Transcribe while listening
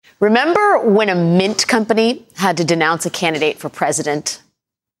Remember when a mint company had to denounce a candidate for president?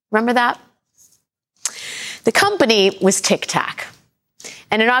 Remember that? The company was Tic Tac.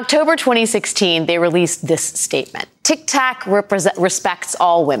 And in October 2016, they released this statement. Tic Tac respects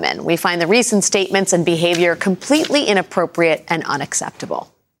all women. We find the recent statements and behavior completely inappropriate and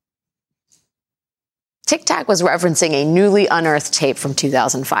unacceptable. Tic Tac was referencing a newly unearthed tape from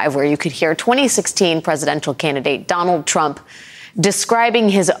 2005 where you could hear 2016 presidential candidate Donald Trump describing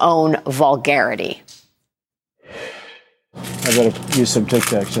his own vulgarity. I better use some Tic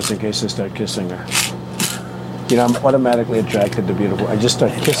Tacs just in case I start kissing her. You know, I'm automatically attracted to beautiful. I just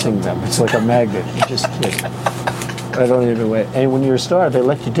start kissing them. It's like a magnet. You just kiss. I don't even wait. And when you're a star, they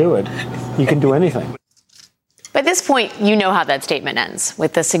let you do it. You can do anything. By this point, you know how that statement ends,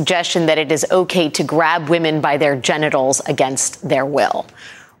 with the suggestion that it is okay to grab women by their genitals against their will.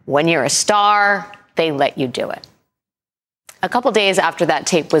 When you're a star, they let you do it. A couple days after that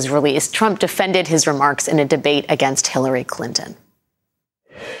tape was released, Trump defended his remarks in a debate against Hillary Clinton.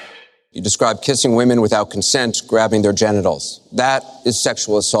 You describe kissing women without consent, grabbing their genitals. That is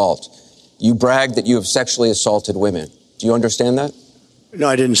sexual assault. You brag that you have sexually assaulted women. Do you understand that? No,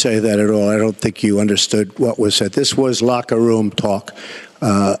 I didn't say that at all. I don't think you understood what was said. This was locker room talk.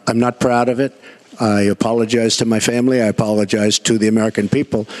 I'm not proud of it. I apologize to my family. I apologize to the American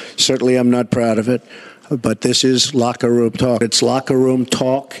people. Certainly, I'm not proud of it. But this is locker room talk. It's locker room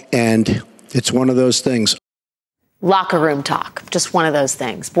talk, and it's one of those things. Locker room talk, just one of those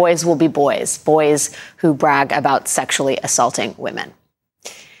things. Boys will be boys who brag about sexually assaulting women.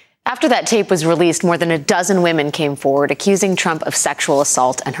 After that tape was released, more than a dozen women came forward accusing Trump of sexual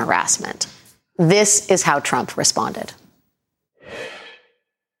assault and harassment. This is how Trump responded.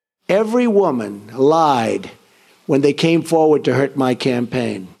 Every woman lied when they came forward to hurt my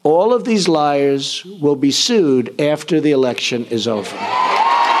campaign. All of these liars will be sued after the election is over.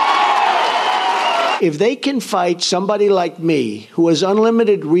 If they can fight somebody like me, who has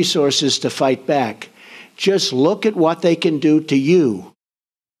unlimited resources to fight back, just look at what they can do to you.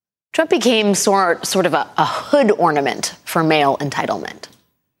 Trump became sort of a hood ornament for male entitlement.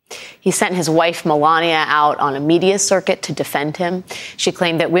 He sent his wife Melania out on a media circuit to defend him. She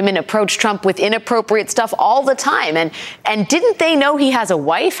claimed that women approach Trump with inappropriate stuff all the time. And didn't they know he has a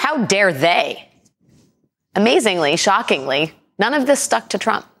wife? How dare they? Amazingly, shockingly, none of this stuck to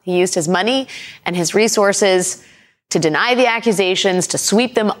Trump. He used his money and his resources to deny the accusations, to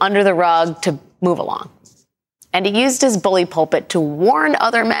sweep them under the rug, to move along. And he used his bully pulpit to warn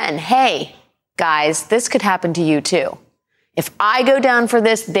other men, hey, guys, this could happen to you too. If I go down for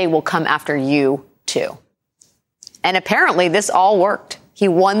this, they will come after you too. And apparently this all worked. He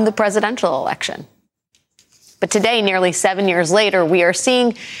won the presidential election. But today, nearly 7 years later, we are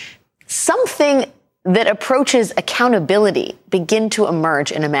seeing something that approaches accountability begin to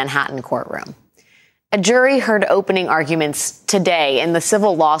emerge in a Manhattan courtroom. A jury heard opening arguments today in the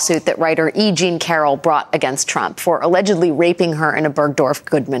civil lawsuit that writer E. Jean Carroll brought against Trump for allegedly raping her in a Bergdorf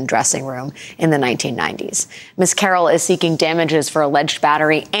Goodman dressing room in the 1990s. Ms. Carroll is seeking damages for alleged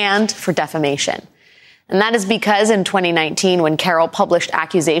battery and for defamation. And that is because in 2019, when Carroll published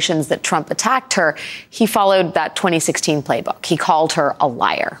accusations that Trump attacked her, he followed that 2016 playbook. He called her a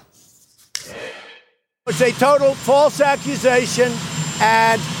liar. It's a total false accusation,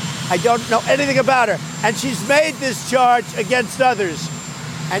 and I don't know anything about her. And she's made this charge against others.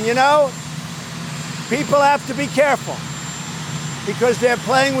 And, you know, people have to be careful because they're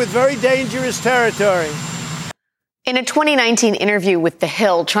playing with very dangerous territory. In a 2019 interview with The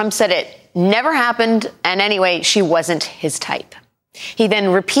Hill, Trump said it never happened, and anyway, she wasn't his type. He then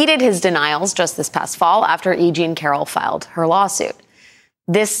repeated his denials just this past fall after E. Jean Carroll filed her lawsuit.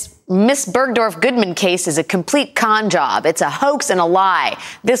 This Miss Bergdorf Goodman case is a complete con job. It's a hoax and a lie.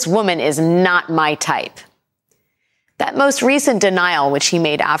 This woman is not my type. That most recent denial, which he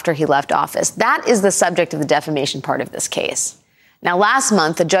made after he left office, that is the subject of the defamation part of this case. Now, last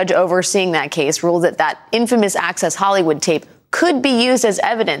month, the judge overseeing that case ruled that that infamous Access Hollywood tape could be used as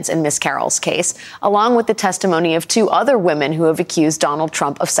evidence in Miss Carroll's case, along with the testimony of two other women who have accused Donald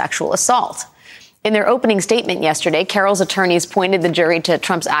Trump of sexual assault. In their opening statement yesterday, Carroll's attorneys pointed the jury to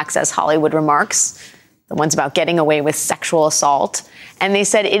Trump's Access Hollywood remarks, the ones about getting away with sexual assault, and they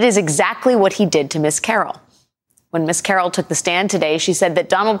said it is exactly what he did to Miss Carroll. When Miss Carroll took the stand today, she said that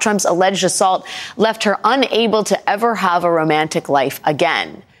Donald Trump's alleged assault left her unable to ever have a romantic life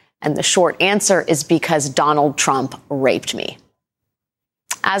again. And the short answer is because Donald Trump raped me.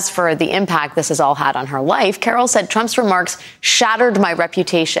 As for the impact this has all had on her life, Carroll said Trump's remarks shattered my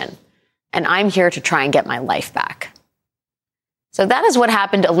reputation, and I'm here to try and get my life back. So that is what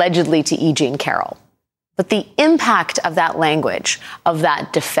happened allegedly to E. Jean Carroll. But the impact of that language, of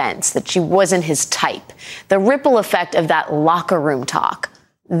that defense, that she wasn't his type, the ripple effect of that locker room talk,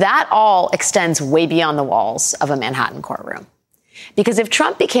 that all extends way beyond the walls of a Manhattan courtroom. Because if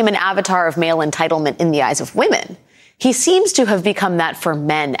Trump became an avatar of male entitlement in the eyes of women, he seems to have become that for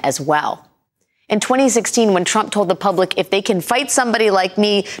men as well. In 2016, when Trump told the public, if they can fight somebody like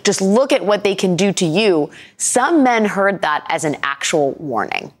me, just look at what they can do to you, some men heard that as an actual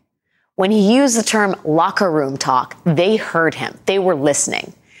warning. When he used the term locker room talk, they heard him. They were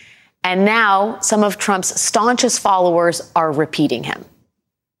listening. And now some of Trump's staunchest followers are repeating him.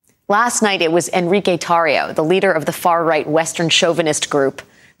 Last night, it was Enrique Tarrio, the leader of the far-right Western chauvinist group,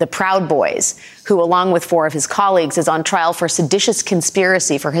 the Proud Boys, who, along with 4 of his colleagues, is on trial for seditious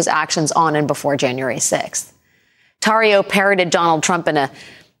conspiracy for his actions on and before January 6th. Tarrio parroted Donald Trump in a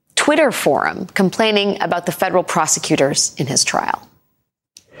Twitter forum, complaining about the federal prosecutors in his trial.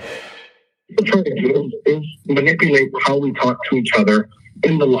 What we're trying to do is manipulate how we talk to each other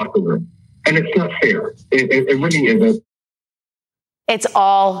in the locker room. And it's not fair. It really isn't. It's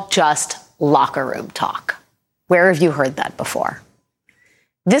all just locker room talk. Where have you heard that before?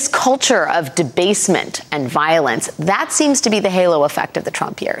 This culture of debasement and violence, that seems to be the halo effect of the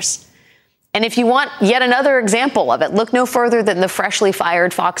Trump years. And if you want yet another example of it, look no further than the freshly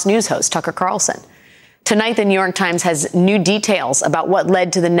fired Fox News host, Tucker Carlson. Tonight, the New York Times has new details about what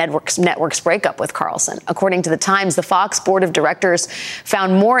led to the network's breakup with Carlson. According to the Times, the Fox board of directors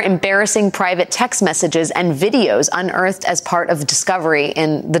found more embarrassing private text messages and videos unearthed as part of the discovery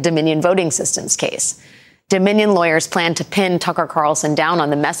in the Dominion voting systems case. Dominion lawyers plan to pin Tucker Carlson down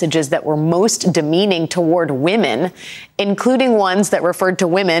on the messages that were most demeaning toward women, including ones that referred to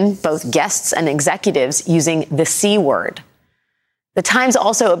women, both guests and executives, using the C word. The Times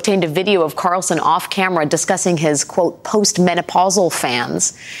also obtained a video of Carlson off camera discussing his, quote, post-menopausal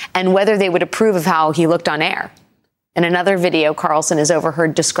fans and whether they would approve of how he looked on air. In another video, Carlson is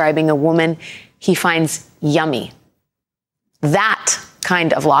overheard describing a woman he finds yummy. That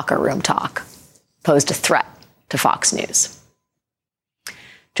kind of locker room talk posed a threat to Fox News.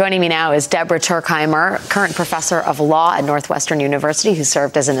 Joining me now is Deborah Turkheimer, current professor of law at Northwestern University, who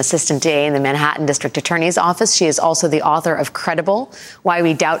served as an assistant DA in the Manhattan District Attorney's Office. She is also the author of Credible, Why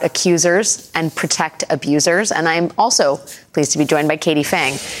We Doubt Accusers and Protect Abusers. And I'm also pleased to be joined by Katie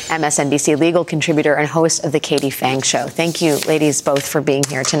Phang, MSNBC legal contributor and host of The Katie Phang Show. Thank you, ladies, both for being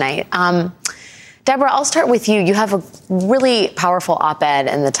here tonight. Deborah, I'll start with you. You have a really powerful op-ed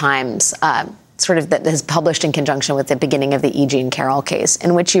in the Times, sort of that is published in conjunction with the beginning of the E. Jean Carroll case,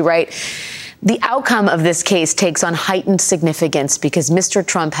 in which you write, the outcome of this case takes on heightened significance because Mr.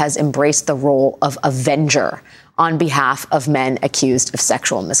 Trump has embraced the role of avenger on behalf of men accused of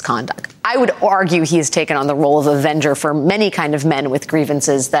sexual misconduct. I would argue he has taken on the role of avenger for many kind of men with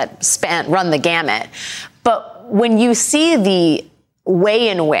grievances that run the gamut. But when you see the way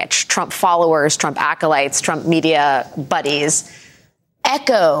in which Trump followers, Trump acolytes, Trump media buddies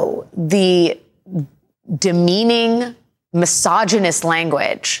echo the demeaning, misogynist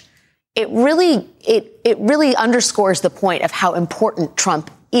language, it really underscores the point of how important Trump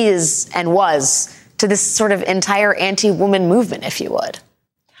is and was to this sort of entire anti-woman movement, if you would.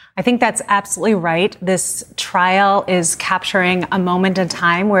 I think that's absolutely right. This trial is capturing a moment in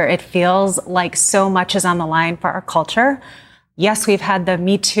time where it feels like so much is on the line for our culture. Yes, we've had the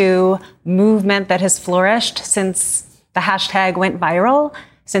Me Too movement that has flourished since the hashtag went viral,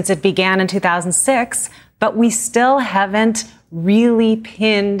 since it began in 2006, but we still haven't really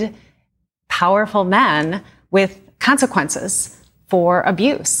pinned powerful men with consequences for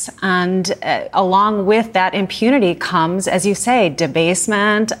abuse. And along with that impunity comes, as you say,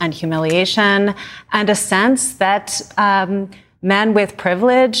 debasement and humiliation and a sense that men with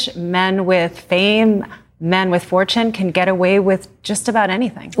privilege, men with fame, men with fortune can get away with just about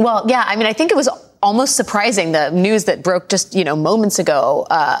anything. Well, yeah, I mean, I think it was almost surprising, the news that broke just, moments ago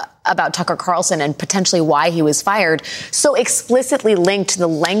about Tucker Carlson and potentially why he was fired, so explicitly linked to the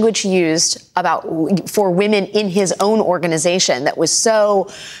language he used for women in his own organization that was so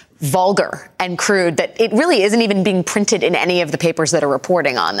vulgar and crude that it really isn't even being printed in any of the papers that are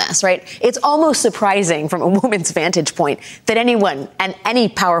reporting on this, right? It's almost surprising from a woman's vantage point that anyone and any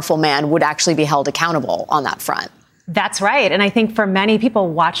powerful man would actually be held accountable on that front. That's right. And I think for many people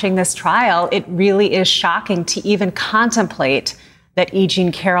watching this trial, it really is shocking to even contemplate that E.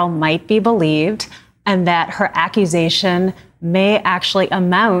 Jean Carroll might be believed and that her accusation may actually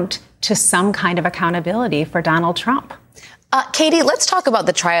amount to some kind of accountability for Donald Trump. Katie, let's talk about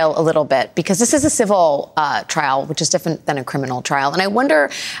the trial a little bit, because this is a civil trial, which is different than a criminal trial. And I wonder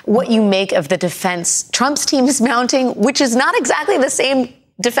what you make of the defense Trump's team is mounting, which is not exactly the same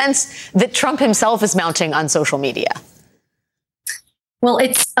defense that Trump himself is mounting on social media? Well,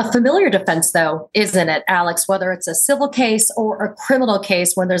 it's a familiar defense, though, isn't it, Alex? Whether it's a civil case or a criminal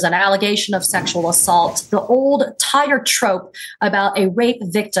case, when there's an allegation of sexual assault, the old tired trope about a rape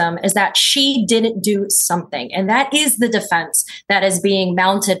victim is that she didn't do something. And that is the defense that is being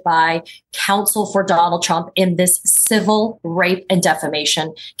mounted by counsel for Donald Trump in this civil rape and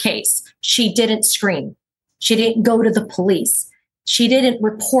defamation case. She didn't scream. She didn't go to the police. She didn't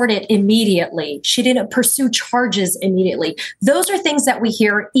report it immediately. She didn't pursue charges immediately. Those are things that we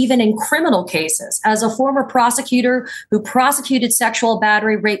hear even in criminal cases. As a former prosecutor who prosecuted sexual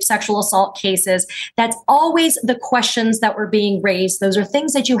battery, rape, sexual assault cases, that's always the questions that were being raised. Those are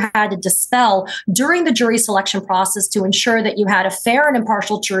things that you had to dispel during the jury selection process to ensure that you had a fair and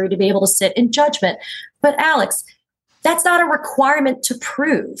impartial jury to be able to sit in judgment. But Alex, that's not a requirement to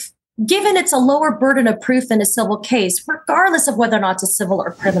prove. Given it's a lower burden of proof in a civil case, regardless of whether or not it's civil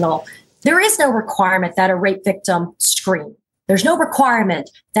or criminal, there is no requirement that a rape victim scream. There's no requirement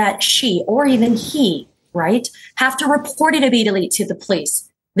that she or even he, right, have to report it immediately to the police.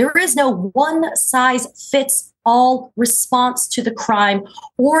 There is no one-size-fits-all response to the crime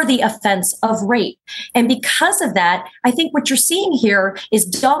or the offense of rape. And because of that, I think what you're seeing here is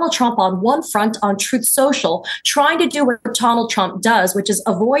Donald Trump on one front on Truth Social trying to do what Donald Trump does, which is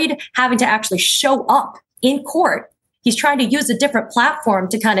avoid having to actually show up in court. He's trying to use a different platform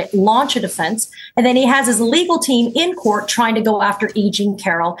to kind of launch a defense. And then he has his legal team in court trying to go after E. Jean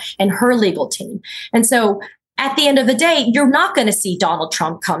Carroll and her legal team. And so at the end of the day, you're not going to see Donald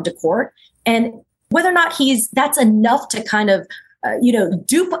Trump come to court. And whether or not that's enough to kind of,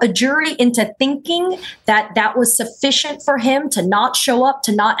 dupe a jury into thinking that that was sufficient for him to not show up,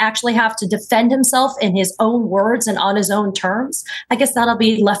 to not actually have to defend himself in his own words and on his own terms, I guess that'll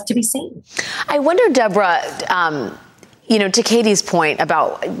be left to be seen. I wonder, Deborah, to Katie's point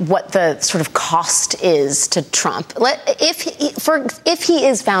about what the sort of cost is to Trump, if he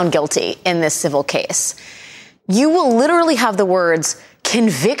is found guilty in this civil case, you will literally have the words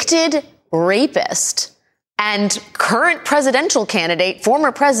convicted rapist and current presidential candidate,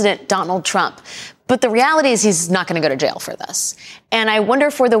 former President Donald Trump. But the reality is he's not going to go to jail for this. And I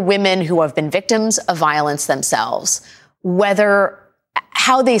wonder for the women who have been victims of violence themselves,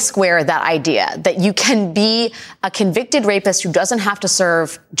 how they square that idea that you can be a convicted rapist who doesn't have to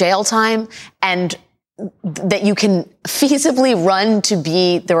serve jail time and that you can feasibly run to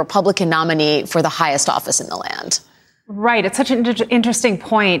be the Republican nominee for the highest office in the land. Right. It's such an interesting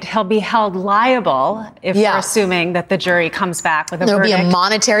point. He'll be held liable if we're assuming that the jury comes back with a verdict. There will be a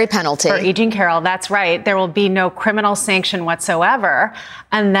monetary penalty. For E. Jean Carroll, that's right. There will be no criminal sanction whatsoever.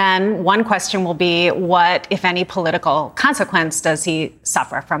 And then one question will be, what, if any, political consequence does he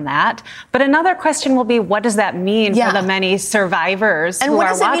suffer from that? But another question will be, what does that mean for the many survivors who are watching? And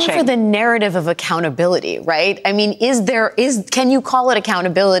what does it mean for the narrative of accountability, right? I mean, can you call it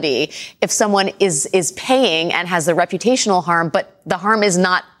accountability if someone is paying and has the reputational harm, but the harm is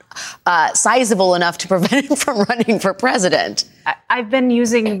not sizable enough to prevent him from running for president? I've been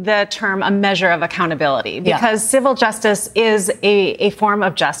using the term a measure of accountability because civil justice is a form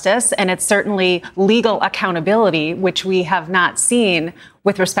of justice, and it's certainly legal accountability, which we have not seen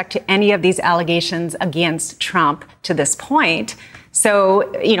with respect to any of these allegations against Trump to this point.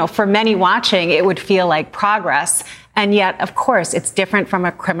 So, for many watching, it would feel like progress. And yet, of course, it's different from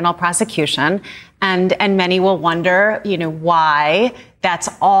a criminal prosecution. And many will wonder, why that's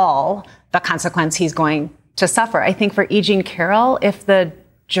all the consequence he's going to suffer. I think for E. Jean Carroll, if the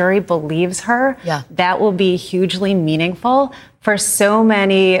jury believes her, that will be hugely meaningful for so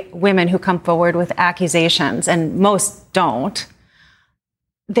many women who come forward with accusations, and most don't.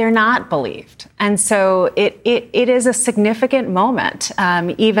 They're not believed. And so it is a significant moment,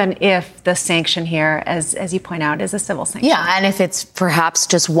 even if the sanction here, as you point out, is a civil sanction. Yeah, and if it's perhaps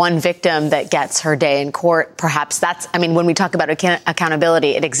just one victim that gets her day in court, perhaps when we talk about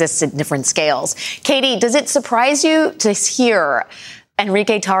accountability, it exists at different scales. Katie, does it surprise you to hear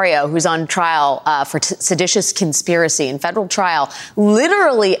Enrique Tarrio, who's on trial for seditious conspiracy in federal trial,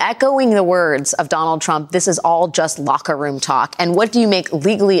 literally echoing the words of Donald Trump, this is all just locker room talk? And what do you make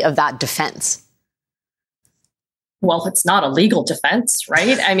legally of that defense? Well, it's not a legal defense,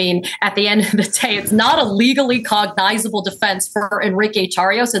 right? I mean, at the end of the day, it's not a legally cognizable defense for Enrique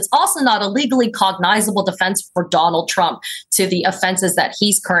Tarrios. It's also not a legally cognizable defense for Donald Trump to the offenses that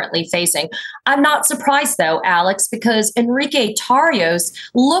he's currently facing. I'm not surprised, though, Alex, because Enrique Tarrios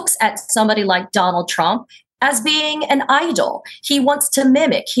looks at somebody like Donald Trump as being an idol. He wants to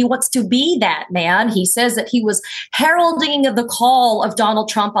mimic. He wants to be that man. He says that he was heralding the call of Donald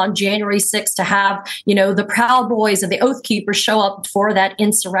Trump on January 6th to have, the Proud Boys and the Oath Keepers show up for that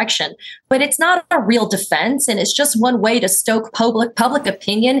insurrection. But it's not a real defense, and it's just one way to stoke public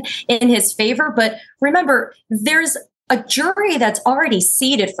opinion in his favor. But remember, there's a jury that's already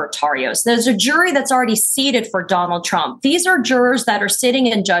seated for Tarrios. There's a jury that's already seated for Donald Trump. These are jurors that are sitting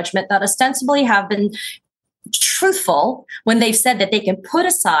in judgment that ostensibly have been truthful when they've said that they can put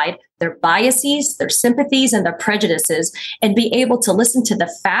aside their biases, their sympathies, and their prejudices and be able to listen to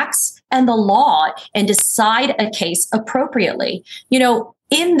the facts and the law and decide a case appropriately.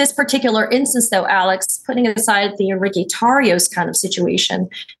 In this particular instance, though, Alex, putting aside the Enrique Tarrios kind of situation,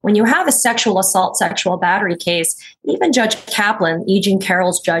 when you have a sexual assault, sexual battery case, even Judge Kaplan, E. Jean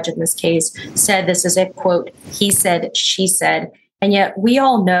Carroll's judge in this case, said this is a, quote, he said, she said. And yet we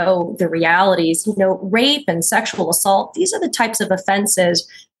all know the realities. Rape and sexual assault, these are the types of offenses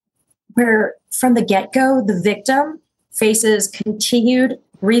where from the get-go, the victim faces continued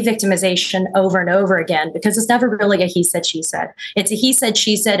re-victimization over and over again, because it's never really a he said, she said. It's a he said,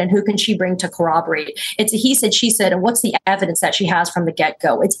 she said, and who can she bring to corroborate? It's a he said, she said, and what's the evidence that she has from the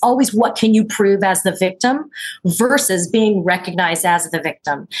get-go? It's always what can you prove as the victim versus being recognized as the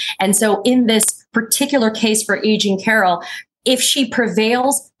victim. And so in this particular case for E. Jean Carroll, if she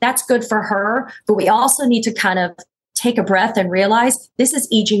prevails, that's good for her. But we also need to kind of take a breath and realize this is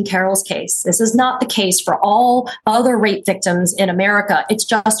E. Jean Carroll's case. This is not the case for all other rape victims in America. It's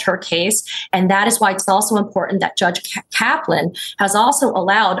just her case. And that is why it's also important that Judge Kaplan has also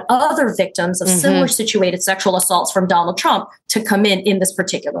allowed other victims of similar situated sexual assaults from Donald Trump to come in this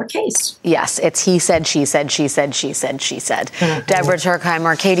particular case. Yes, it's he said, she said, she said, she said, she said. Deborah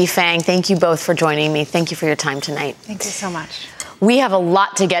Turkheimer, Katie Fang, thank you both for joining me. Thank you for your time tonight. Thank you so much. We have a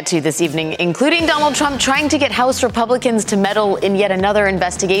lot to get to this evening, including Donald Trump trying to get House Republicans to meddle in yet another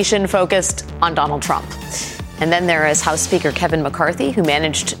investigation focused on Donald Trump. And then there is House Speaker Kevin McCarthy, who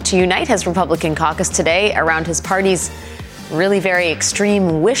managed to unite his Republican caucus today around his party's really very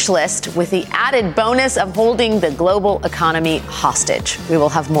extreme wish list with the added bonus of holding the global economy hostage. We will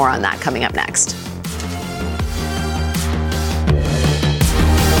have more on that coming up next.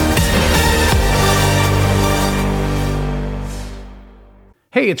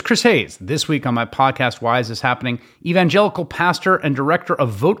 Hey, it's Chris Hayes. This week on my podcast, Why Is This Happening? Evangelical pastor and director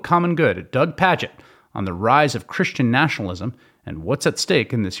of Vote Common Good, Doug Padgett, on the rise of Christian nationalism and what's at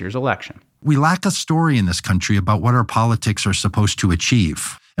stake in this year's election. We lack a story in this country about what our politics are supposed to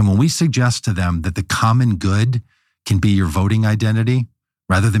achieve. And when we suggest to them that the common good can be your voting identity,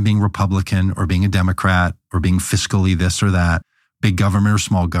 rather than being Republican or being a Democrat or being fiscally this or that, big government or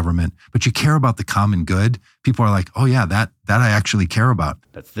small government, but you care about the common good, people are like, oh yeah, that I actually care about.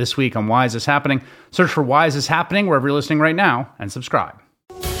 That's this week on Why Is This Happening? Search for Why Is This Happening wherever you're listening right now and subscribe.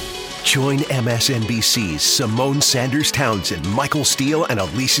 Join MSNBC's Simone Sanders Townsend, Michael Steele, and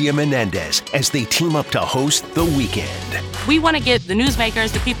Alicia Menendez as they team up to host The Weekend. We want to get the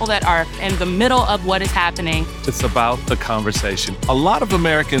newsmakers, the people that are in the middle of what is happening. It's about the conversation. A lot of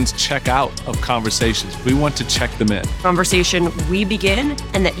Americans check out of conversations. We want to check them in. Conversation we begin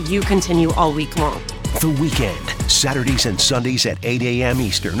and that you continue all week long. The Weekend, Saturdays and Sundays at 8 a.m.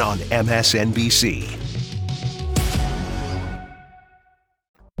 Eastern on MSNBC.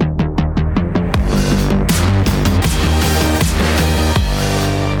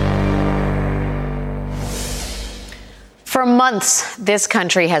 For months, this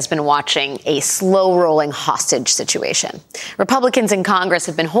country has been watching a slow-rolling hostage situation. Republicans in Congress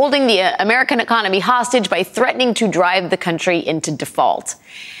have been holding the American economy hostage by threatening to drive the country into default.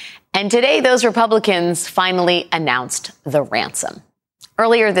 And today, those Republicans finally announced the ransom.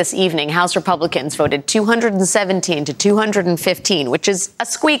 Earlier this evening, House Republicans voted 217 to 215, which is a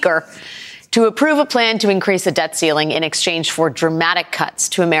squeaker, to approve a plan to increase the debt ceiling in exchange for dramatic cuts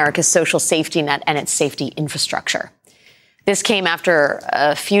to America's social safety net and its safety infrastructure. This came after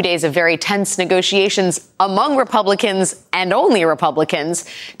a few days of very tense negotiations among Republicans and only Republicans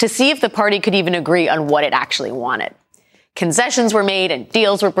to see if the party could even agree on what it actually wanted. Concessions were made and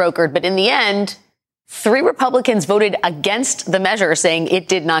deals were brokered, but in the end, 3 Republicans voted against the measure, saying it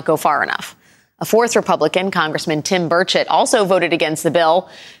did not go far enough. A 4th Republican, Congressman Tim Burchett, also voted against the bill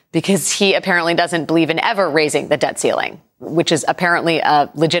because he apparently doesn't believe in ever raising the debt ceiling, which is apparently a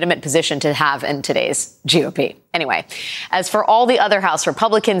legitimate position to have in today's GOP. Anyway, as for all the other House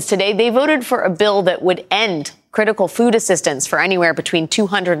Republicans today, they voted for a bill that would end critical food assistance for anywhere between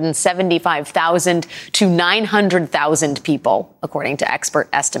 275,000 to 900,000 people, according to expert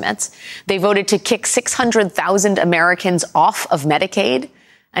estimates. They voted to kick 600,000 Americans off of Medicaid,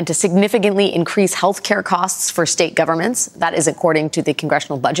 and to significantly increase health care costs for state governments. That is according to the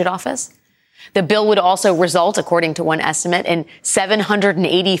Congressional Budget Office. The bill would also result, according to one estimate, in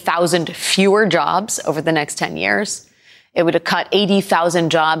 780,000 fewer jobs over the next 10 years. It would cut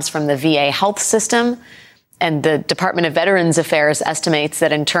 80,000 jobs from the VA health system. And the Department of Veterans Affairs estimates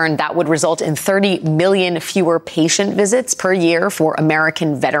that in turn that would result in 30 million fewer patient visits per year for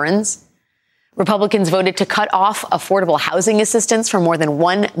American veterans. Republicans voted to cut off affordable housing assistance for more than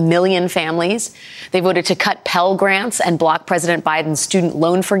 1 million families. They voted to cut Pell Grants and block President Biden's student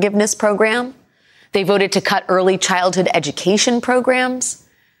loan forgiveness program. They voted to cut early childhood education programs,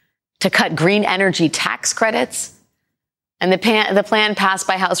 to cut green energy tax credits. And the plan passed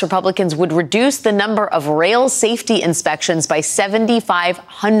by House Republicans would reduce the number of rail safety inspections by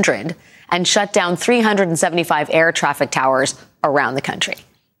 7,500 and shut down 375 air traffic towers around the country.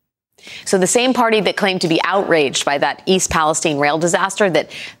 So the same party that claimed to be outraged by that East Palestine rail disaster,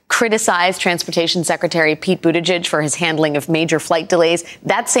 that criticized Transportation Secretary Pete Buttigieg for his handling of major flight delays,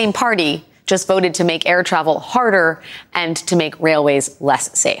 that same party just voted to make air travel harder and to make railways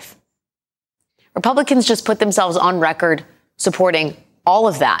less safe. Republicans just put themselves on record supporting all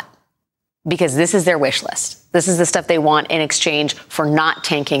of that because this is their wish list. This is the stuff they want in exchange for not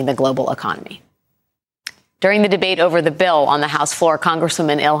tanking the global economy. During the debate over the bill on the House floor,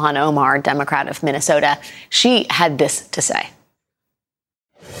 Congresswoman Ilhan Omar, Democrat of Minnesota, she had this to say.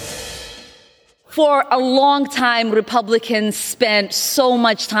 For a long time, Republicans spent so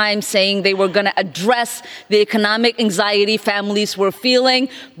much time saying they were going to address the economic anxiety families were feeling.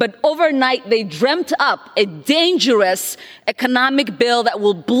 But overnight, they dreamt up a dangerous economic bill that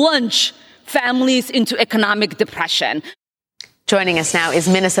will plunge families into economic depression. Joining us now is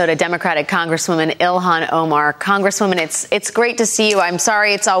Minnesota Democratic Congresswoman Ilhan Omar. Congresswoman, it's great to see you. I'm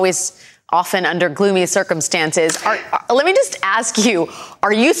sorry it's always often under gloomy circumstances. Let me just ask you,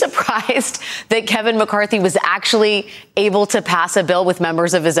 are you surprised that Kevin McCarthy was actually able to pass a bill with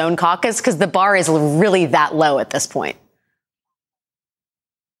members of his own caucus? Because the bar is really that low at this point.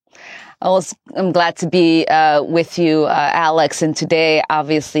 I'm glad to be with you, Alex. And today,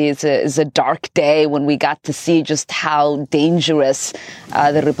 obviously, is a dark day when we got to see just how dangerous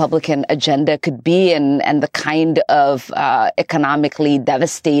the Republican agenda could be and the kind of economically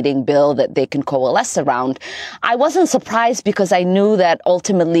devastating bill that they can coalesce around. I wasn't surprised because I knew that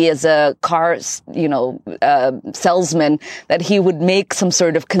ultimately, as a car, salesman, that he would make some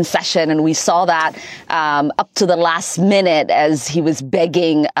sort of concession. And we saw that up to the last minute as he was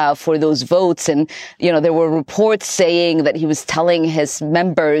begging for those votes. And, there were reports saying that he was telling his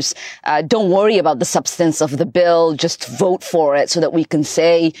members, don't worry about the substance of the bill, just vote for it so that we can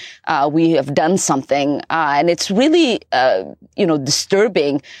say we have done something. And it's really,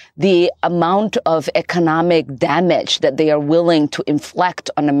 disturbing the amount of economic damage that they are willing to inflict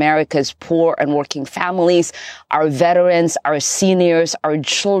on America's poor and working families, our veterans, our seniors, our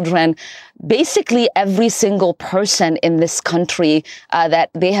children. Basically, every single person in this country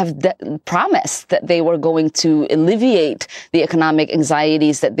that they have promised that they were going to alleviate the economic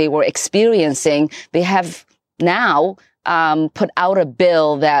anxieties that they were experiencing, they have now put out a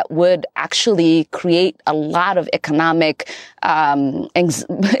bill that would actually create a lot of economic,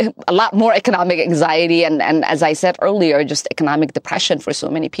 a lot more economic anxiety and, as I said earlier, just economic depression for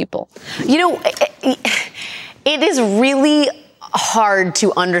so many people. It is really hard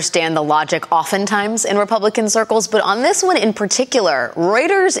to understand the logic oftentimes in Republican circles, but on this one in particular,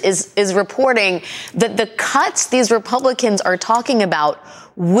 Reuters is reporting that the cuts these Republicans are talking about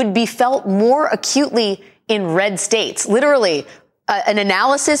would be felt more acutely in red states. Literally, an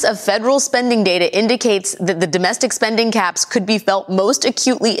analysis of federal spending data indicates that the domestic spending caps could be felt most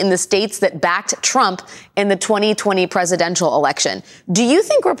acutely in the states that backed Trump in the 2020 presidential election. Do you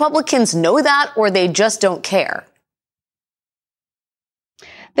think Republicans know that, or they just don't care?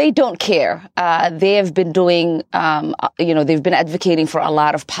 They don't care. They have been doing, they've been advocating for a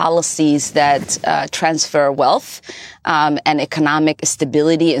lot of policies that transfer wealth and economic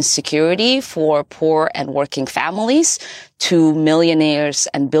stability and security for poor and working families to millionaires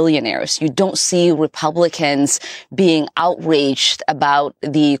and billionaires. You don't see Republicans being outraged about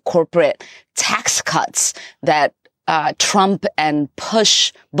the corporate tax cuts that Trump and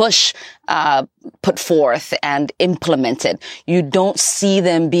Bush put forth and implemented. You don't see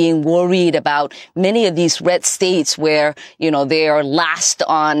them being worried about many of these red states where, they are last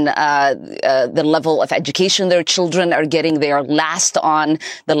on the level of education their children are getting. They are last on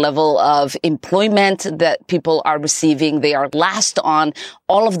the level of employment that people are receiving. They are last on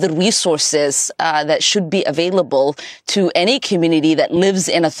all of the resources that should be available to any community that lives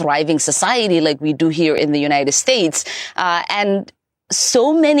in a thriving society like we do here in the United States. And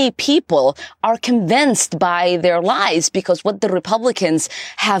so many people are convinced by their lies, because what the Republicans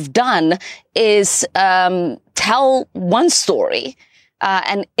have done is tell one story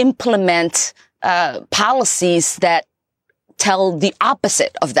and implement policies that tell the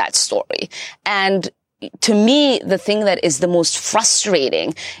opposite of that story. And to me, the thing that is the most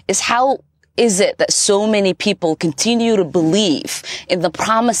frustrating is how is it that so many people continue to believe in the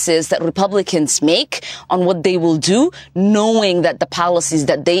promises that Republicans make on what they will do, knowing that the policies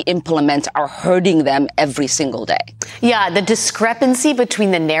that they implement are hurting them every single day? Yeah, the discrepancy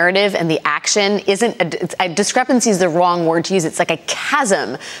between the narrative and the action isn't a discrepancy is the wrong word to use. It's like a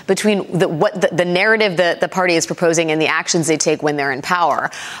chasm between the narrative that the party is proposing and the actions they take when they're in power.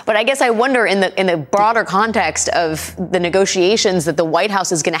 But I guess I wonder in the broader context of the negotiations that the White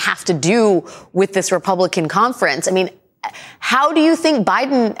House is going to have to do with this Republican conference. I mean, how do you think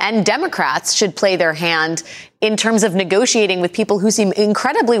Biden and Democrats should play their hand in terms of negotiating with people who seem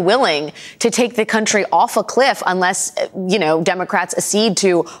incredibly willing to take the country off a cliff unless, Democrats accede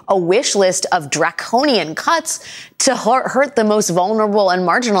to a wish list of draconian cuts to hurt the most vulnerable and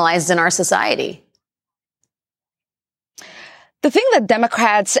marginalized in our society? The thing that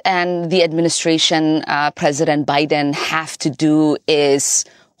Democrats and the administration, President Biden, have to do is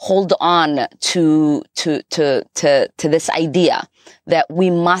hold on to this idea that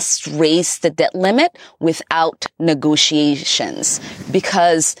we must raise the debt limit without negotiations,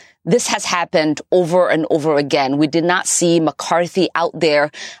 because this has happened over and over again. We did not see McCarthy out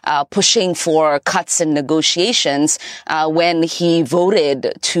there pushing for cuts and negotiations when he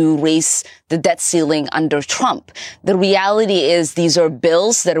voted to raise the debt ceiling under Trump. The reality is these are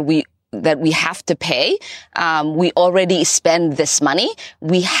bills that we have to pay. We already spend this money.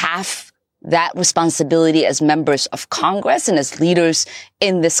 We have that responsibility as members of Congress and as leaders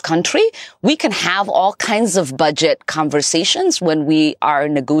in this country. We can have all kinds of budget conversations when we are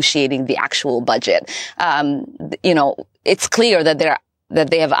negotiating the actual budget. It's clear that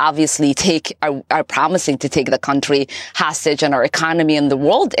they have obviously are promising to take the country hostage and our economy and the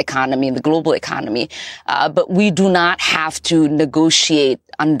world economy and the global economy. But we do not have to negotiate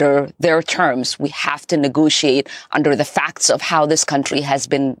under their terms. We have to negotiate under the facts of how this country has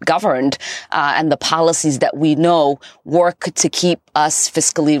been governed, and the policies that we know work to keep us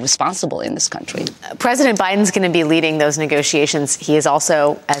fiscally responsible in this country. President Biden's going to be leading those negotiations. He is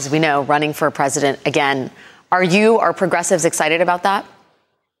also, as we know, running for president again. Are progressives excited about that?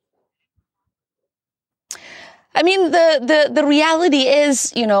 I mean, the reality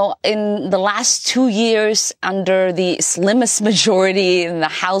is, in the last 2 years under the slimmest majority in the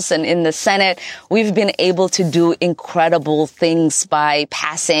House and in the Senate, we've been able to do incredible things by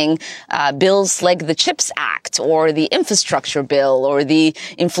passing bills like the CHIPS Act or the Infrastructure Bill or the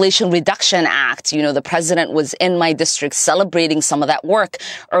Inflation Reduction Act. The president was in my district celebrating some of that work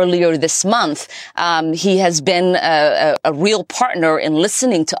earlier this month. He has been a real partner in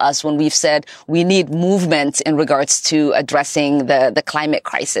listening to us when we've said we need movement in regards to addressing the climate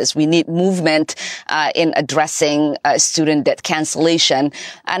crisis. We need movement in addressing student debt cancellation.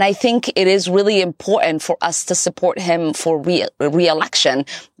 And I think it is really important for us to support him for re-election.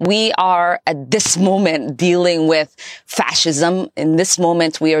 We are at this moment dealing with fascism. In this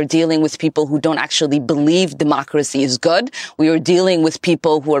moment, we are dealing with people who don't actually believe democracy is good. We are dealing with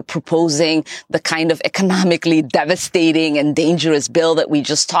people who are proposing the kind of economically devastating and dangerous bill that we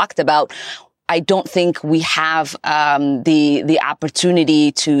just talked about. I don't think we have the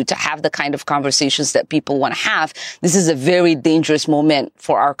opportunity to have the kind of conversations that people want to have. This is a very dangerous moment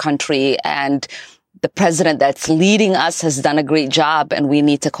for our country, and the president that's leading us has done a great job, and we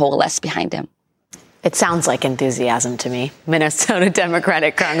need to coalesce behind him. It sounds like enthusiasm to me. Minnesota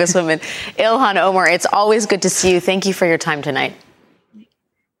Democratic Congresswoman Ilhan Omar, it's always good to see you. Thank you for your time tonight.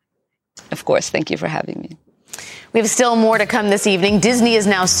 Of course. Thank you for having me. We have still more to come this evening. Disney is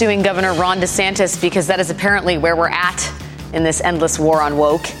now suing Governor Ron DeSantis because that is apparently where we're at in this endless war on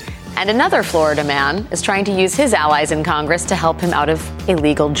woke. And another Florida man is trying to use his allies in Congress to help him out of a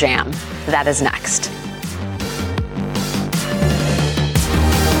legal jam. That is next.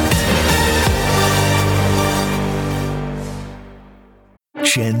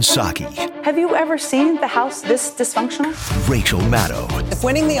 Jen Psaki. Have you ever seen the House this dysfunctional? Rachel Maddow. If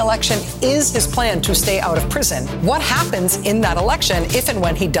winning the election is his plan to stay out of prison, what happens in that election if and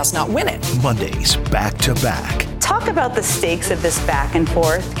when he does not win it? Mondays back to back. Talk about the stakes of this back and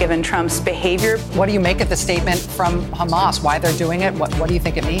forth, given Trump's behavior. What do you make of the statement from Hamas? Why they're doing it? What do you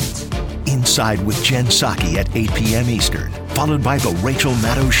think it means? Inside with Jen Psaki at 8 p.m. Eastern, followed by the Rachel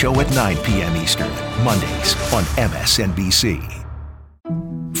Maddow Show at 9 p.m. Eastern, Mondays on MSNBC.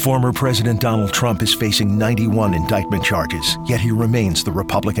 Former President Donald Trump is facing 91 indictment charges, yet he remains the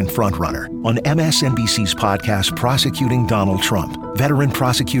Republican frontrunner. On MSNBC's podcast, Prosecuting Donald Trump, veteran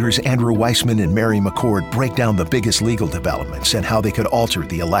prosecutors Andrew Weissman and Mary McCord break down the biggest legal developments and how they could alter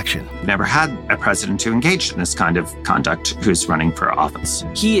the election. Never had a president who engaged in this kind of conduct who's running for office.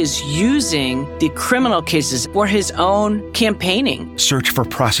 He is using the criminal cases for his own campaigning. Search for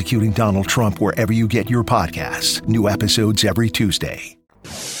Prosecuting Donald Trump wherever you get your podcasts. New episodes every Tuesday.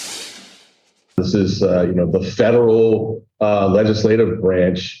 This is, the federal legislative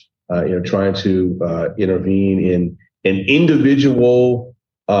branch, trying to intervene in an individual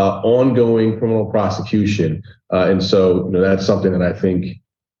ongoing criminal prosecution. And so, that's something that I think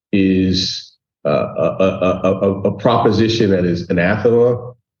is a proposition that is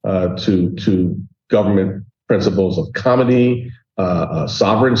anathema to government principles of comity,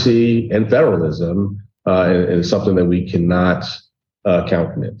 sovereignty, and federalism, and it's something that we cannot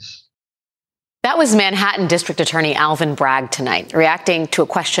countenance. That was Manhattan District Attorney Alvin Bragg tonight, reacting to a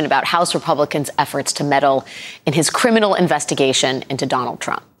question about House Republicans' efforts to meddle in his criminal investigation into Donald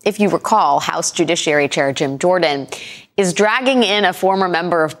Trump. If you recall, House Judiciary Chair Jim Jordan is dragging in a former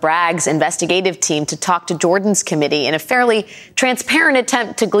member of Bragg's investigative team to talk to Jordan's committee in a fairly transparent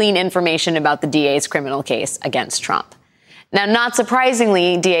attempt to glean information about the DA's criminal case against Trump. Now, not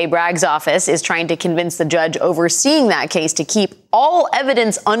surprisingly, DA Bragg's office is trying to convince the judge overseeing that case to keep all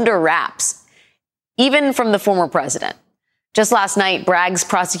evidence under wraps, even from the former president. Just last night, Bragg's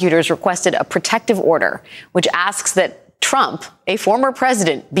prosecutors requested a protective order, which asks that Trump, a former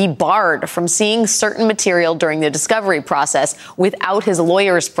president, be barred from seeing certain material during the discovery process without his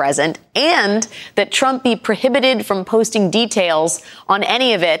lawyers present, and that Trump be prohibited from posting details on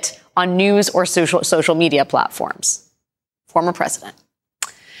any of it on news or social media platforms. Former president.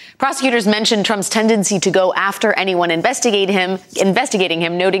 Prosecutors mentioned Trump's tendency to go after anyone investigating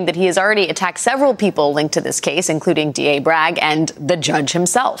him, noting that he has already attacked several people linked to this case, including DA Bragg and the judge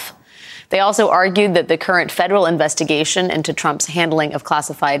himself. They also argued that the current federal investigation into Trump's handling of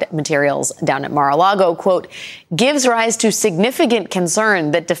classified materials down at Mar-a-Lago, quote, gives rise to significant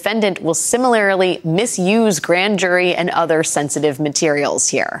concern that defendant will similarly misuse grand jury and other sensitive materials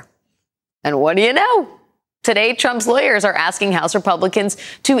here. And what do you know? Today, Trump's lawyers are asking House Republicans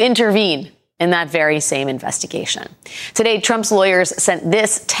to intervene in that very same investigation. Today, Trump's lawyers sent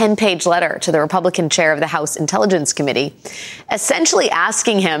this 10-page letter to the Republican chair of the House Intelligence Committee, essentially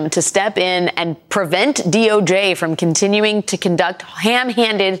asking him to step in and prevent DOJ from continuing to conduct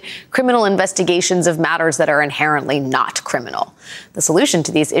ham-handed criminal investigations of matters that are inherently not criminal. The solution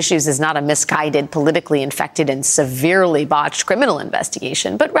to these issues is not a misguided, politically infected, and severely botched criminal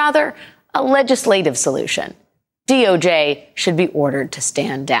investigation, but rather a legislative solution. DOJ should be ordered to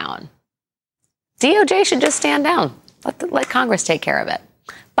stand down. DOJ should just stand down. Let Congress take care of it.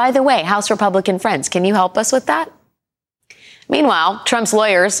 By the way, House Republican friends, can you help us with that? Meanwhile, Trump's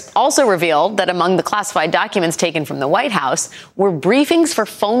lawyers also revealed that among the classified documents taken from the White House were briefings for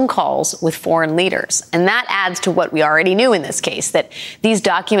phone calls with foreign leaders. And that adds to what we already knew in this case, that these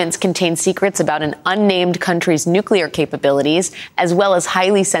documents contain secrets about an unnamed country's nuclear capabilities, as well as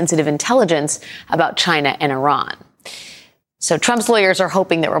highly sensitive intelligence about China and Iran. So Trump's lawyers are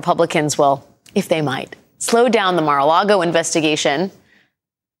hoping that Republicans will, if they might, slow down the Mar-a-Lago investigation.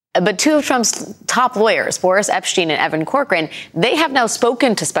 But two of Trump's top lawyers, Boris Epshteyn and Evan Corcoran, they have now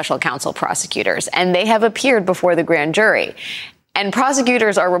spoken to special counsel prosecutors, and they have appeared before the grand jury. And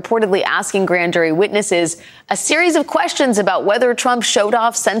prosecutors are reportedly asking grand jury witnesses a series of questions about whether Trump showed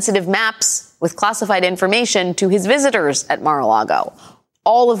off sensitive maps with classified information to his visitors at Mar-a-Lago,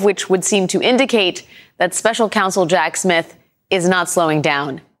 all of which would seem to indicate that special counsel Jack Smith is not slowing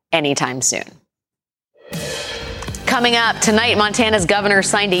down anytime soon. Coming up tonight, Montana's governor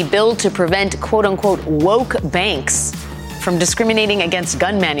signed a bill to prevent, quote unquote, woke banks from discriminating against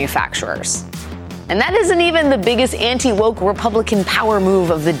gun manufacturers. And that isn't even the biggest anti-woke Republican power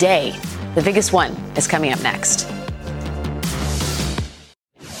move of the day. The biggest one is coming up next.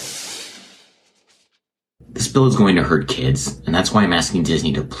 This bill is going to hurt kids, and that's why I'm asking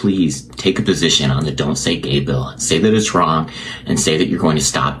Disney to please take a position on the Don't Say Gay bill. Say that it's wrong, and say that you're going to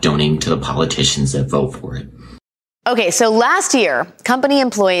stop donating to the politicians that vote for it. Okay, so last year, company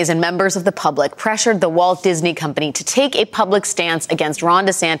employees and members of the public pressured the Walt Disney Company to take a public stance against Ron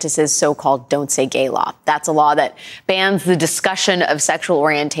DeSantis' so-called Don't Say Gay law. That's a law that bans the discussion of sexual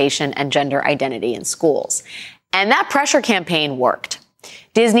orientation and gender identity in schools. And that pressure campaign worked.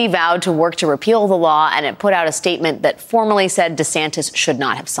 Disney vowed to work to repeal the law, and it put out a statement that formally said DeSantis should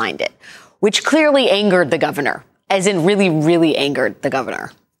not have signed it, which clearly angered the governor, as in really, really angered the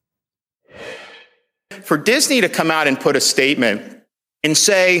governor. For Disney to come out and put a statement and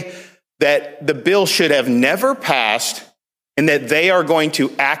say that the bill should have never passed and that they are going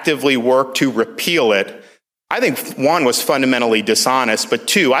to actively work to repeal it, I think, one, was fundamentally dishonest, but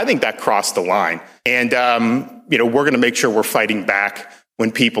two, I think that crossed the line. And, we're going to make sure we're fighting back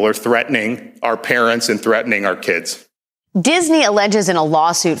when people are threatening our parents and threatening our kids. Disney alleges in a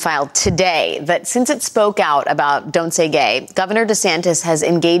lawsuit filed today that since it spoke out about Don't Say Gay, Governor DeSantis has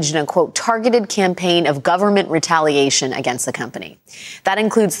engaged in a, quote, targeted campaign of government retaliation against the company. That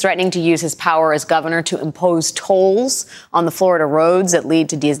includes threatening to use his power as governor to impose tolls on the Florida roads that lead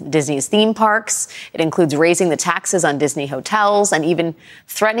to Disney's theme parks. It includes raising the taxes on Disney hotels and even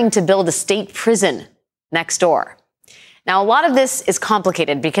threatening to build a state prison next door. Now, a lot of this is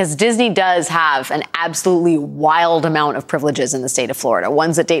complicated because Disney does have an absolutely wild amount of privileges in the state of Florida,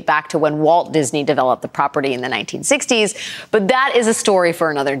 ones that date back to when Walt Disney developed the property in the 1960s. But that is a story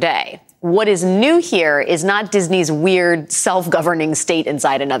for another day. What is new here is not Disney's weird self-governing state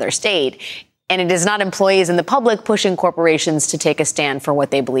inside another state. And it is not employees and the public pushing corporations to take a stand for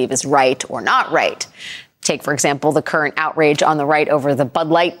what they believe is right or not right. Take, for example, the current outrage on the right over the Bud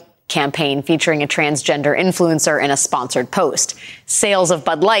Light campaign featuring a transgender influencer in a sponsored post. Sales of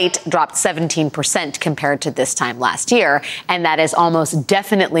Bud Light dropped 17% compared to this time last year, and that is almost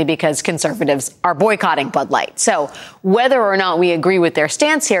definitely because conservatives are boycotting Bud Light. So whether or not we agree with their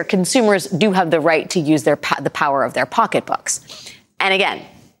stance here, consumers do have the right to use the power of their pocketbooks. And again,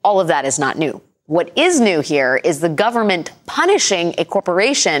 all of that is not new. What is new here is the government punishing a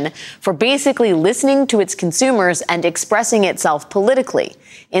corporation for basically listening to its consumers and expressing itself politically.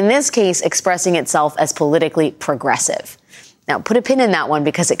 In this case, expressing itself as politically progressive. Now, put a pin in that one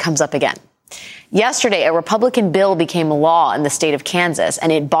because it comes up again. Yesterday, a Republican bill became law in the state of Kansas,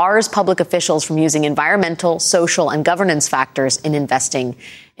 and it bars public officials from using environmental, social, and governance factors in investing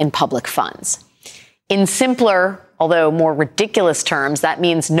in public funds. In simpler, although more ridiculous terms, that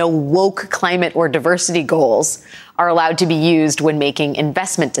means no woke climate or diversity goals are allowed to be used when making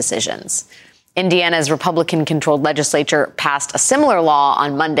investment decisions. Indiana's Republican-controlled legislature passed a similar law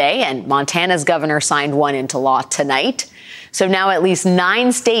on Monday, and Montana's governor signed one into law tonight. So now at least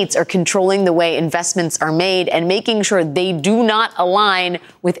 9 states are controlling the way investments are made and making sure they do not align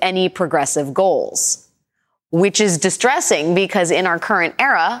with any progressive goals, which is distressing because in our current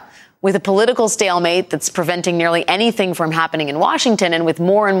era, with a political stalemate that's preventing nearly anything from happening in Washington, and with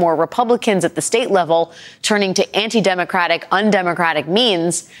more and more Republicans at the state level turning to anti-democratic, undemocratic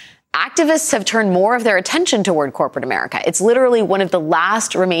means, activists have turned more of their attention toward corporate America. It's literally one of the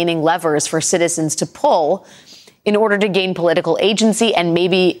last remaining levers for citizens to pull in order to gain political agency and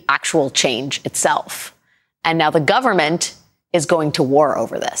maybe actual change itself. And now the government is going to war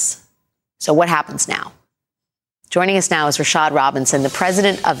over this. So what happens now? Joining us now is Rashad Robinson, the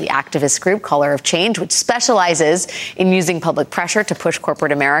president of the activist group Color of Change, which specializes in using public pressure to push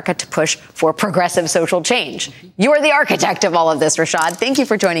corporate America to push for progressive social change. You are the architect of all of this, Rashad. Thank you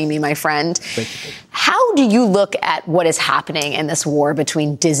for joining me, my friend. How do you look at what is happening in this war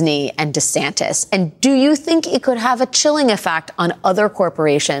between Disney and DeSantis? And do you think it could have a chilling effect on other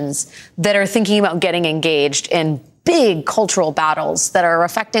corporations that are thinking about getting engaged in big cultural battles that are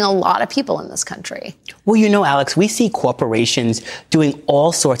affecting a lot of people in this country? Well, you know, Alex, we see corporations doing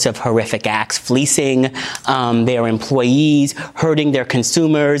all sorts of horrific acts, fleecing their employees, hurting their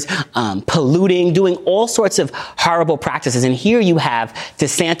consumers, polluting, doing all sorts of horrible practices. And here you have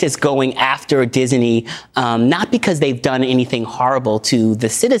DeSantis going after Disney, not because they've done anything horrible to the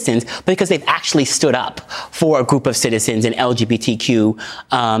citizens, but because they've actually stood up for a group of citizens and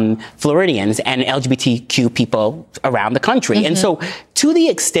LGBTQ Floridians and LGBTQ people around the country. Mm-hmm. And so to the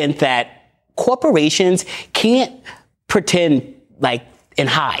extent that corporations can't pretend like and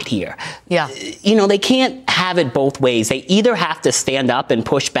hide here. Yeah. You know, they can't have it both ways. They either have to stand up and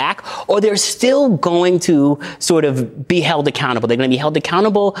push back, or they're still going to sort of be held accountable. They're going to be held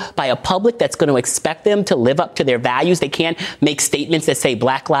accountable by a public that's going to expect them to live up to their values. They can't make statements that say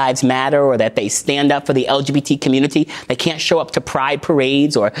Black Lives Matter or that they stand up for the LGBT community. They can't show up to pride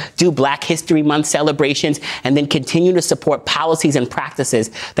parades or do Black History Month celebrations and then continue to support policies and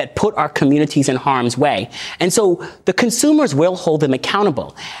practices that put our communities in harm's way. And so the consumers will hold them accountable.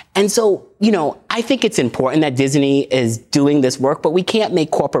 And so, you know, I think it's important that Disney is doing this work, but we can't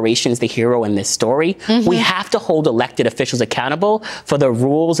make corporations the hero in this story. Mm-hmm. We have to hold elected officials accountable for the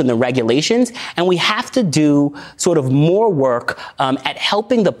rules and the regulations. And we have to do sort of more work at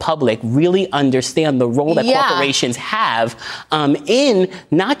helping the public really understand the role that corporations have in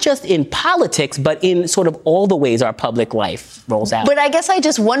not just in politics, but in sort of all the ways our public life rolls out. But I guess I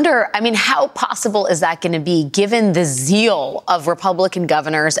just wonder, I mean, how possible is that going to be given the zeal of Republican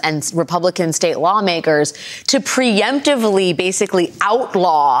governors and Republican Republican state lawmakers to preemptively basically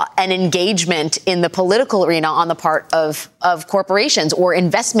outlaw an engagement in the political arena on the part of corporations or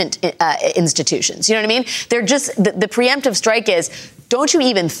investment institutions. You know what I mean? They're just, the preemptive strike is, don't you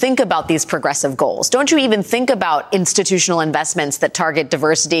even think about these progressive goals? Don't you even think about institutional investments that target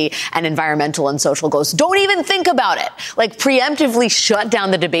diversity and environmental and social goals? Don't even think about it. Like, preemptively shut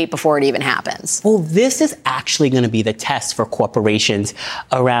down the debate before it even happens. Well, this is actually going to be the test for corporations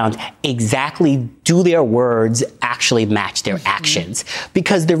around exactly, do their words actually match their actions?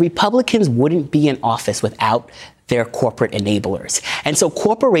 Because the Republicans wouldn't be in office without their corporate enablers. And so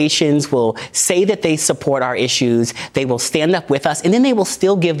corporations will say that they support our issues, they will stand up with us, and then they will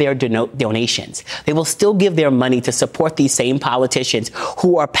still give their donations. They will still give their money to support these same politicians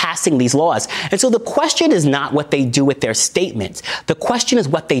who are passing these laws. And so the question is not what they do with their statements. The question is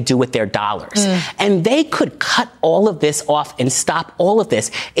what they do with their dollars. And they could cut all of this off and stop all of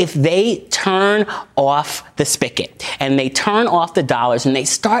this if they turn off the spigot and they turn off the dollars and they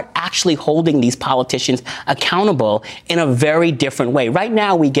start actually holding these politicians accountable in a very different way. Right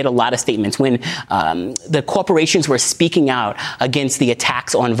now, we get a lot of statements when the corporations were speaking out against the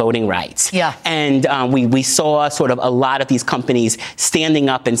attacks on voting rights. Yeah. And we saw sort of a lot of these companies standing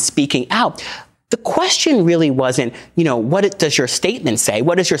up and speaking out. The question really wasn't, what does your statement say?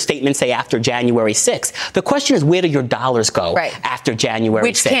 What does your statement say after January 6th? The question is, where do your dollars go after January 6th?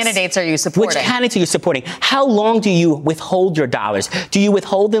 Which candidates are you supporting? Which candidates are you supporting? How long do you withhold your dollars? Do you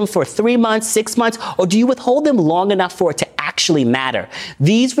withhold them for 3 months, 6 months, or do you withhold them long enough for it to actually matter?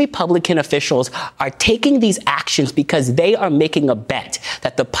 These Republican officials are taking these actions because they are making a bet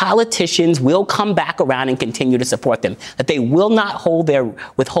that the politicians will come back around and continue to support them, that they will not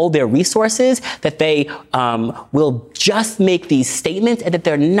withhold their resources, that they will just make these statements, and that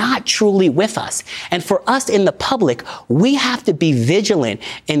they're not truly with us. And for us in the public, we have to be vigilant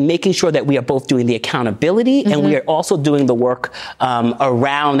in making sure that we are both doing the accountability and we are also doing the work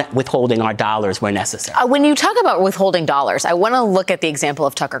around withholding our dollars where necessary. When you talk about withholding dollars, I want to look at the example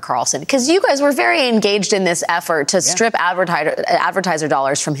of Tucker Carlson, because you guys were very engaged in this effort to strip advertiser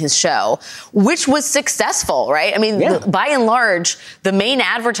dollars from his show, which was successful, right? I mean, by and large, the main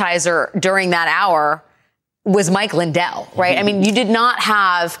advertiser during that hour was Mike Lindell, right? I mean, you did not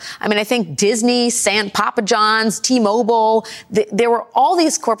have, I think Disney, Papa John's, T-Mobile, there were all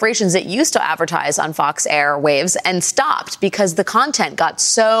these corporations that used to advertise on Fox airwaves and stopped because the content got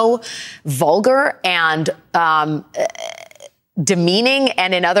so vulgar and demeaning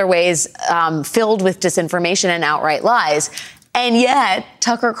and in other ways filled with disinformation and outright lies. And yet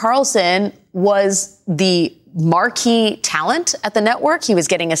Tucker Carlson was the marquee talent at the network. He was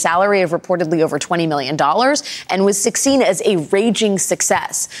getting a salary of reportedly over $20 million and was seen as a raging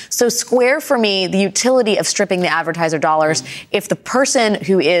success. So square for me the utility of stripping the advertiser dollars if the person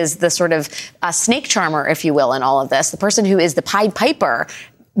who is the sort of snake charmer, if you will, in all of this, the person who is the Pied Piper,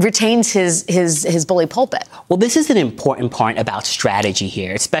 retains his bully pulpit. Well, this is an important point about strategy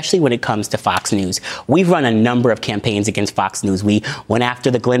here, especially when it comes to Fox News. We've run a number of campaigns against Fox News. We went after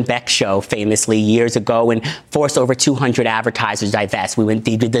the Glenn Beck show famously years ago and forced over 200 advertisers to divest. We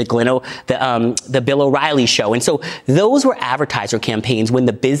did the Bill O'Reilly show. And so those were advertiser campaigns when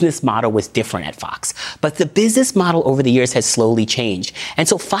the business model was different at Fox. But the business model over the years has slowly changed. And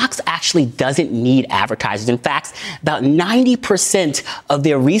so Fox actually doesn't need advertisers. In fact, about 90% of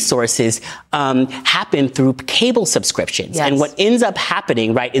their resources happen through cable subscriptions. Yes. And what ends up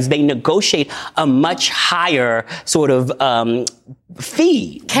happening, right, is they negotiate a much higher sort of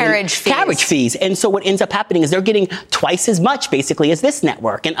carriage fees. And so what ends up happening is they're getting twice as much basically as this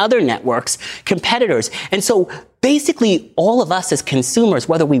network and other networks, competitors. And so basically all of us as consumers,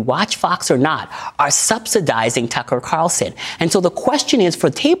 whether we watch Fox or not, are subsidizing Tucker Carlson. And so the question is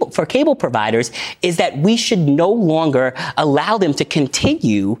for cable providers is that we should no longer allow them to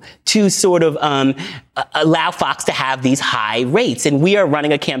continue to sort of allow Fox to have these high rates. And we are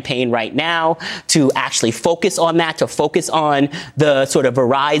running a campaign right now to actually focus on that, to focus on the sort of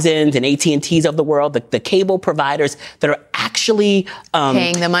Verizons and AT&Ts of the world, the cable providers that are actually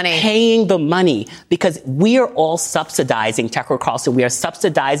paying the money, because we are all subsidizing Tucker Carlson. We are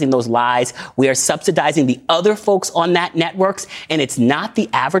subsidizing those lies. We are subsidizing the other folks on that networks, and it's not the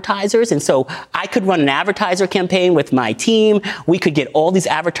advertisers. And so I could run an advertiser campaign with my team. We could get all these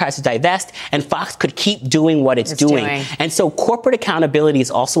advertisers divest, and Fox could keep doing what it's doing. And so corporate accountability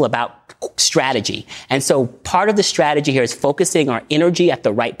is also about strategy. And so part of the strategy here is focusing our energy at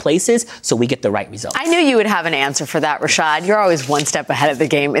the right places so we get the right results. I knew you would have an answer for that, Rashad. You're always one step ahead of the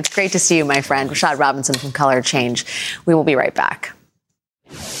game. It's great to see you, my friend. Rashad Robinson from Color Change. We will be right back.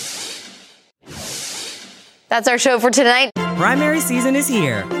 That's our show for tonight. Primary season is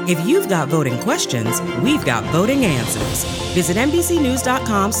here. If you've got voting questions, we've got voting answers. Visit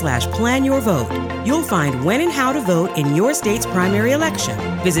NBCNews.com/planyourvote. You'll find when and how to vote in your state's primary election.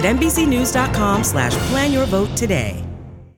 Visit NBCNews.com/planyourvote today.